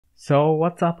So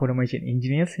what's up, automation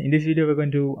engineers? In this video we're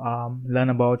going to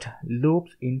learn about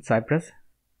loops in Cypress.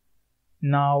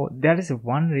 Now there is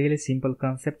one really simple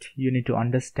concept you need to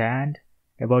understand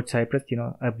about Cypress,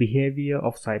 a behavior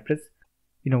of Cypress.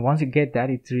 Once you get that,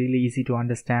 it's really easy to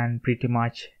understand pretty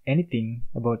much anything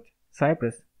about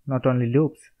Cypress, not only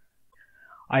loops.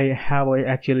 I have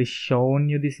actually shown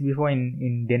you this before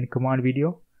in then command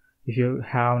video. If you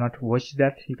have not watched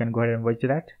that, you can go ahead and watch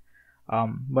that.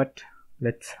 But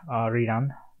let's rerun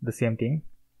the same thing.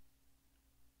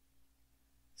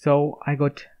 So I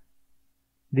got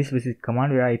this visit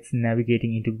command where it's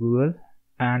navigating into Google,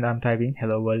 and I'm typing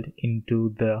hello world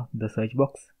into the search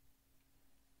box.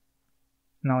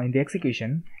 Now in the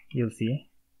execution, you'll see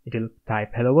it will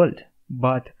type hello world.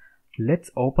 But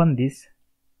let's open this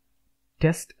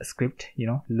test script,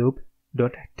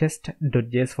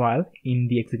 loop.test.js file in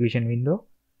the execution window.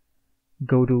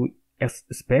 Go to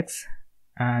specs,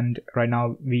 and right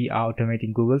now we are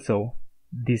automating Google, so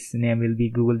this name will be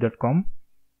google.com.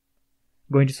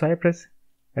 Going to Cypress,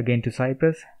 again to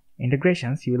Cypress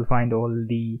integrations, you will find all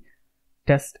the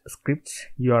test scripts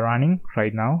you are running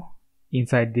right now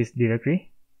inside this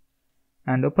directory,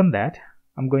 and open that.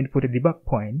 I'm going to put a debug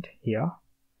point here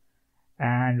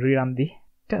and rerun the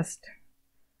test.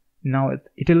 Now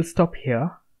it will stop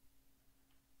here.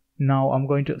 Now I'm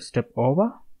going to step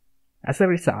over. As a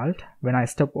result, when I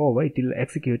step over, it will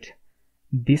execute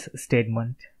this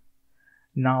statement.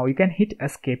 Now you can hit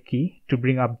escape key to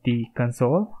bring up the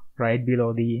console right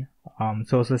below the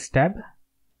sources tab.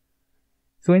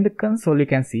 So in the console, you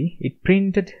can see it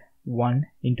printed 1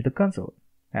 into the console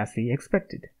as we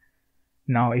expected.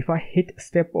 Now if I hit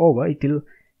step over, it will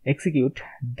execute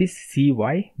this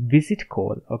cy visit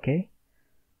call. Okay.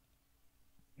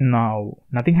 Now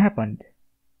nothing happened.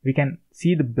 We can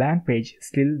see the blank page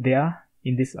still there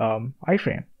in this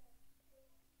iframe.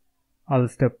 I'll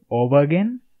step over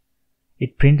again.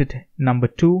 It printed number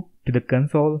 2 to the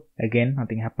console. Again,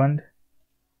 nothing happened.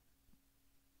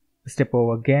 Step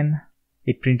over again.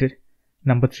 It printed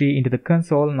number 3 into the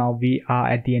console. Now we are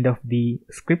at the end of the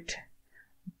script.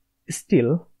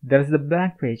 Still, there is the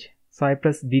blank page.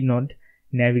 Cypress did not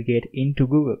navigate into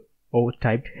Google or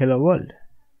typed hello world.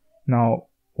 Now,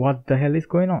 what the hell is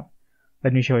going on?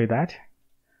 Let me show you that.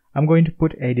 I'm going to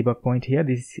put a debug point here.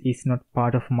 This is not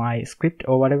part of my script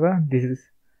or whatever. This is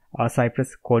a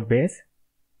Cypress code base.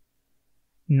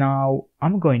 Now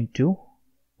I'm going to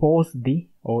resume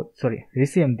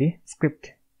the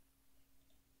script.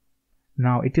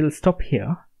 Now it will stop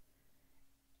here.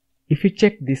 If you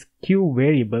check this queue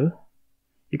variable,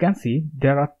 you can see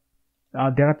there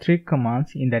are 3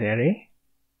 commands in that array.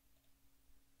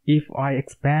 If I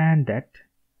expand that,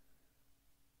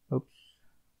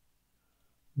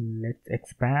 let's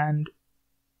expand.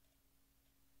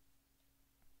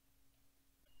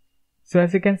 So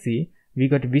as you can see, we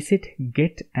got visit,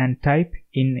 get, and type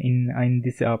in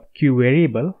this queue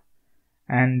variable,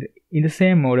 and in the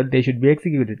same model they should be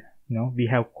executed. We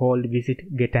have called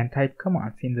visit, get, and type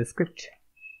commands in the script,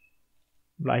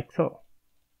 like so.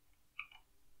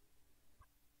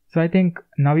 So I think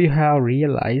now you have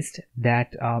realized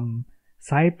that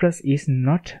Cypress is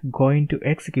not going to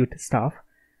execute stuff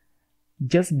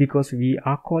just because we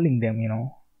are calling them.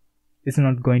 It's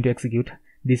not going to execute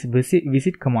this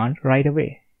visit command right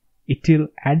away. It will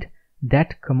add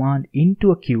that command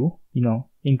into a queue,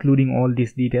 including all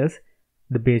these details,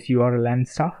 the base URL and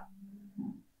stuff.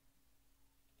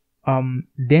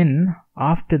 Then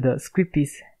after the script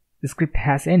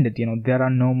has ended, there are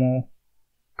no more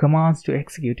commands to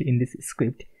execute in this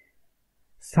script.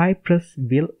 Cypress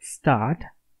will start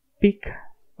pick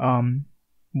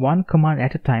one command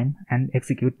at a time and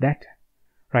execute that.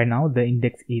 Right now the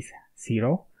index is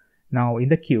 0. Now in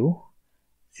the queue,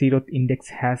 0th index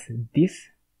has this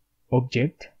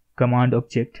object, command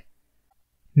object.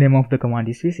 Name of the command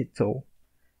is visit. So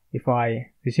if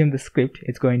I resume the script,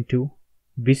 it's going to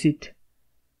visit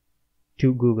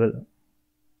to Google.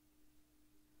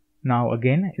 Now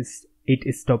again it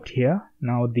is stopped here.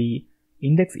 Now the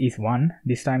index is 1.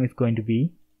 This time it's going to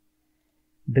be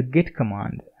the get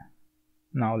command.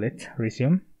 Now let's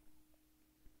resume.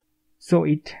 So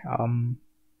it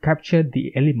captured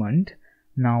the element.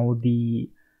 Now the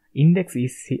index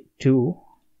is 2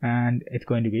 and it's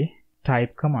going to be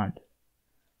type command.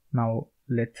 Now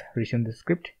let's resume the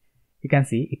script. You can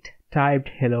see it typed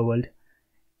hello world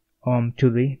to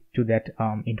that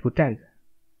input tag.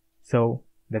 So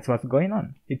that's what's going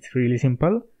on. It's really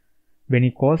simple. When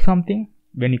you call something,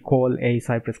 when you call a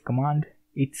Cypress command,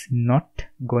 it's not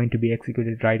going to be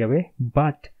executed right away,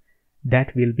 but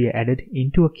that will be added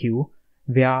into a queue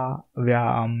where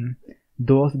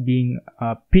those being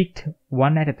picked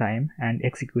one at a time and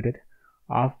executed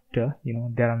after,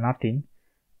 there are nothing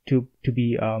to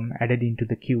be added into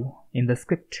the queue in the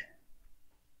script.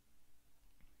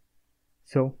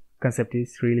 So concept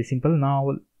is really simple.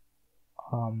 Now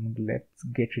let's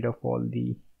get rid of all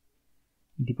the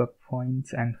debug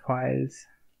points and files.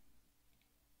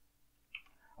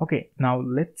 Okay, now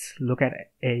let's look at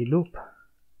a loop.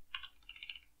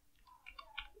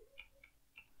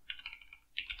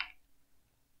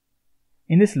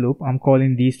 In this loop, I'm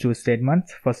calling these two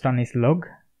statements. First one is log.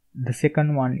 The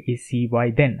second one is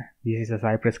cy then. This is a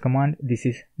Cypress command. This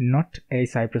is not a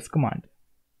Cypress command.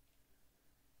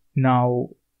 Now,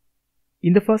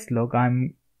 in the first log,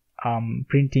 I'm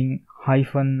printing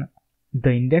hyphen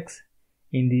the index.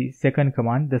 In the second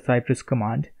command, the Cypress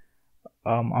command,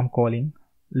 I'm calling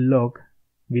log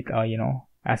with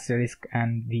asterisk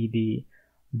and the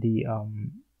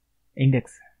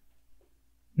index.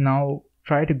 Now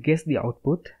try to guess the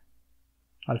output.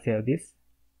 I'll save this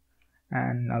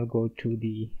and I'll go to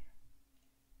the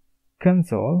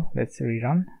console. Let's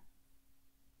rerun.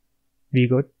 We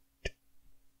got,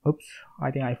 oops,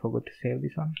 I think I forgot to save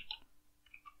this one.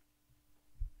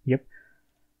 Yep,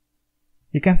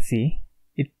 you can see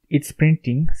it's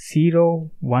printing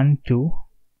 0 1 2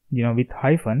 with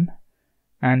hyphen,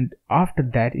 and after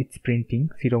that it's printing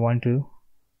 0 1 2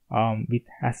 with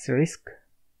asterisk.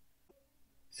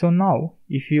 So now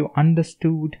if you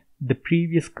understood the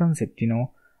previous concept,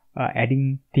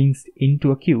 adding things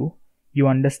into a queue, you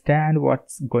understand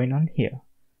what's going on here.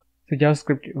 So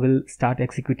JavaScript will start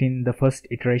executing the first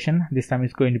iteration. This time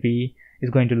it's going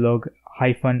to log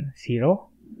hyphen 0,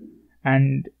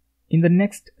 and in the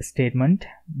next statement,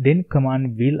 then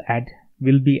command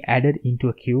will be added into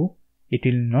a queue. It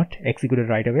will not execute it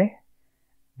right away.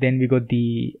 Then we got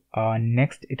the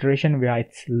next iteration where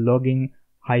it's logging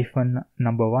hyphen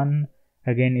number 1.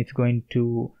 Again, it's going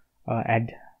to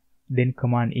add then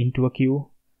command into a queue.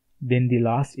 Then the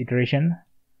last iteration,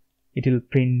 it will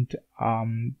print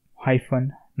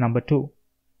hyphen number 2,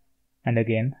 and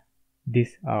again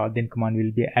this then command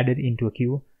will be added into a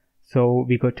queue. So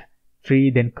we got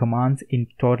 3 then commands in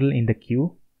total in the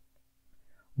queue.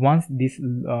 Once this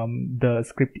the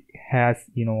script has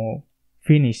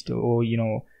finished, or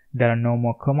there are no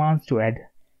more commands to add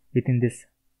within this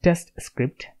test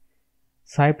script,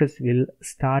 Cypress will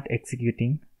start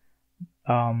executing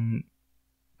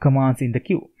commands in the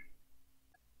queue.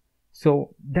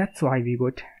 So that's why we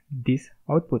got this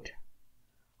output,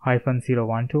 hyphen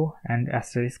 012 and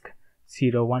asterisk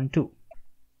 012.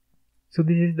 So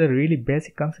this is the really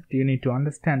basic concept you need to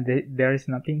understand. There is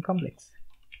nothing complex.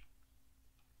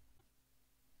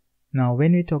 Now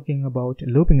when we're talking about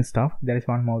looping stuff, there is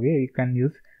one more way you can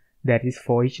use, that is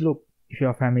for each loop. If you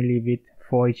are familiar with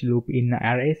for each loop in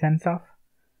arrays and stuff,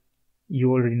 you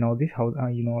already know this, how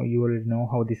you already know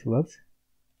how this works.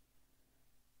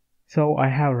 So I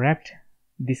have wrapped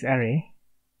this array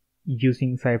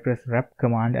using Cypress wrap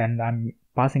command, and I'm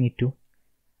passing it to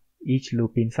each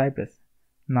loop in Cypress.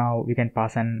 Now we can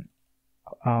pass an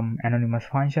anonymous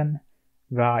function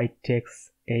where it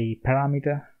takes a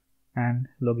parameter and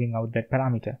logging out that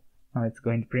parameter. Now it's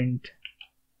going to print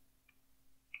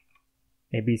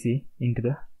ABC into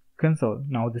the console.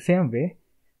 Now the same way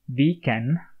we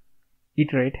can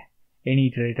iterate any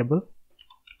iteratable.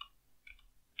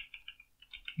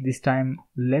 This time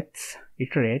let's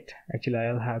iterate. Actually,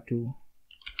 I'll have to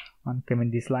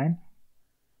uncomment this line.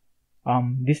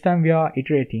 This time we are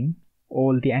iterating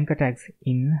all the anchor tags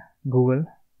in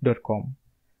google.com.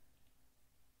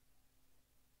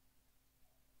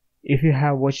 If you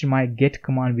have watched my get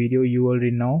command video, you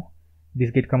already know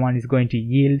this get command is going to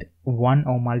yield one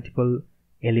or multiple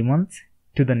elements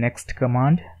to the next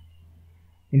command.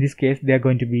 In this case, there are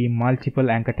going to be multiple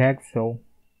anchor tags, so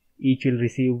each will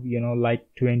receive like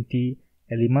 20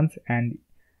 elements, and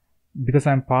because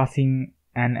I'm passing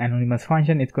an anonymous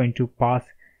function, it's going to pass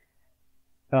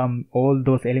all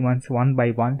those elements one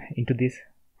by one into this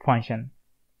function.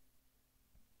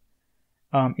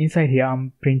 Inside here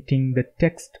I'm printing the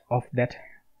text of that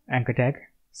anchor tag.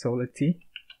 So let's see.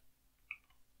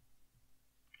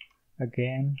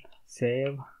 Again,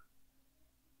 save.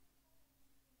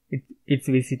 It's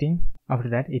visiting. After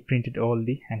that it printed all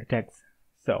the anchor tags.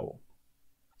 So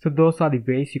those are the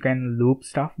ways you can loop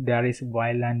stuff. There is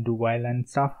while and do while and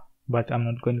stuff, but I'm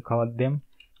not going to cover them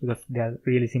because they are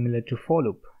really similar to for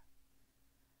loop.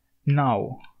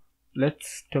 Now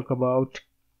let's talk about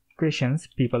questions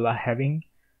people are having.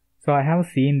 So I have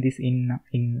seen this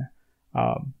in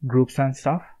groups and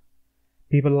stuff.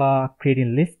 People are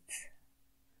creating lists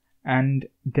and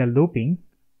they're looping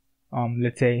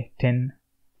let's say 10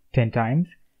 times,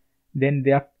 then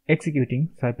they are executing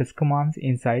Cypress commands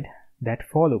inside that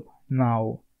for loop.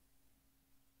 Now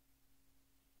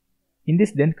in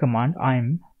this then command,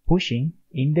 I'm pushing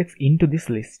index into this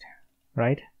list,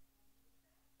 right?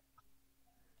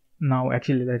 Now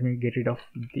actually let me get rid of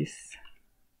this.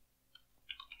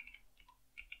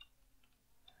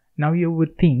 Now you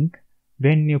would think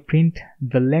when you print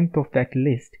the length of that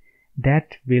list,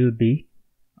 that will be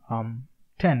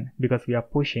 10, because we are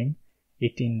pushing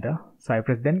it in the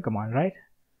Cypress then command, right?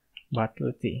 But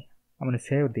let's see, I'm going to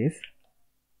save this,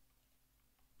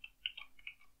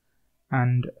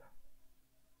 and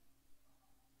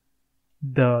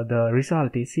the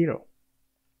result is 0.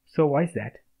 So why is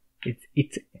that?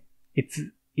 It's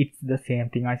the same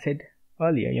thing I said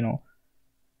earlier. You know,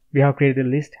 we have created a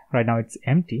list, right now it's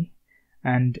empty,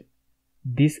 and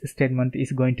this statement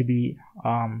is going to be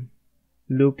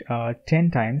looped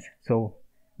 10 times. So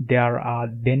there are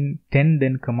then 10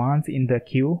 then commands in the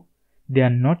queue. They are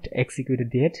not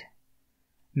executed yet.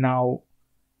 Now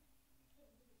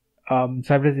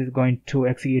Cypress is going to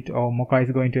execute, or Mocha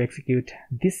is going to execute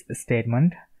this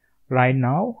statement. Right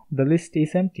now the list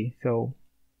is empty, so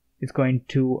it's going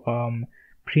to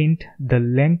print the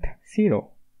length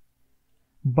 0.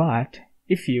 But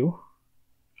if you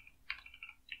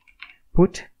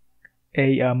put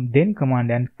a then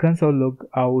command and console log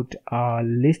out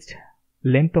list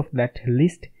length of that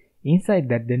list inside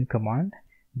that then command,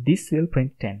 this will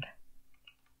print 10.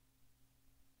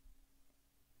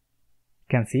 You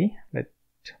can see, let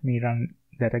me run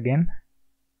that again.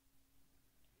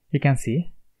 You can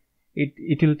see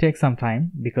it will take some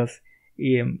time, because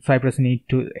Cypress need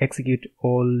to execute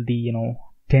all the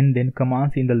 10 then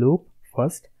commands in the loop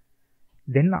first,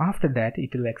 then after that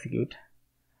it will execute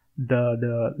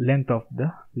the length of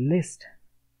the list.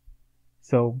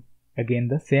 So again,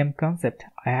 the same concept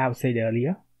I have said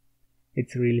earlier.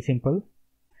 It's really simple.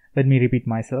 Let me repeat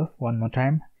myself one more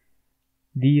time.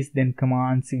 These then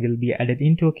commands will be added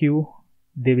into a queue.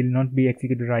 They will not be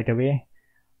executed right away.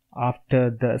 After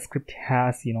the script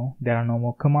has, there are no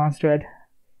more commands to add,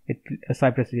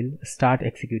 Cypress will start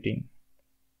executing.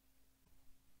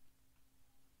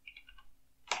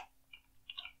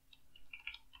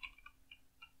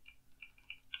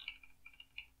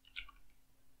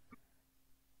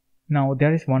 Now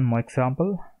there is one more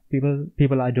example.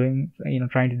 People are doing,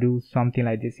 trying to do something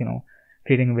like this,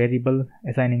 creating a variable,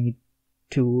 assigning it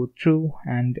to true,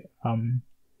 and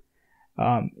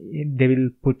they will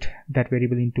put that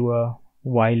variable into a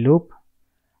while loop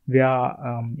where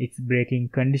it's breaking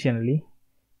conditionally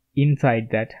inside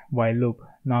that while loop.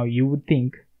 Now you would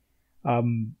think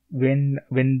when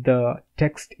the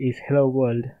text is hello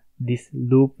world, this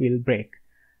loop will break,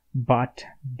 but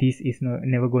this is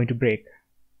never going to break,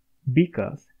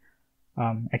 because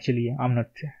actually I'm not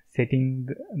setting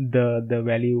the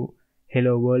value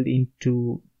hello world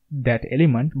into that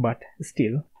element, but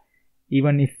still,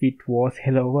 even if it was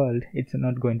hello world, it's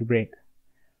not going to break,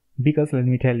 because let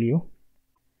me tell you.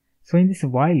 So in this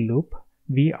while loop,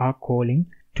 we are calling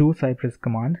two Cypress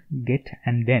commands, get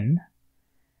and then.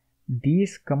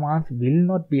 These commands will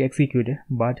not be executed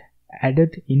but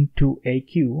added into a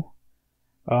queue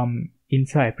in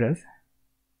Cypress.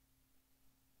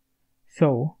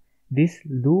 So this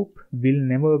loop will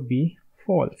never be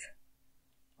false,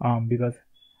 because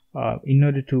in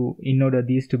order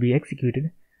these to be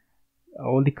executed,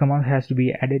 all the commands has to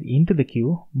be added into the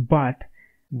queue, but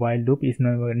while loop is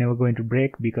never going to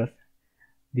break, because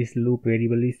this loop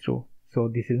variable is true, so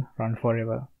this will run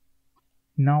forever.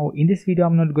 Now in this video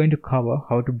I'm not going to cover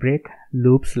how to break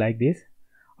loops like this.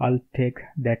 I'll take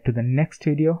that to the next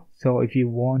video. So if you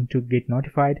want to get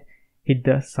notified, hit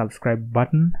the subscribe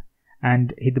button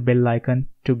and hit the bell icon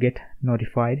to get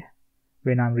notified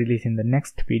when I'm releasing the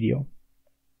next video.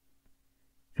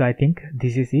 So I think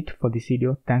this is it for this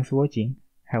video. Thanks for watching.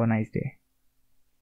 Have a nice day.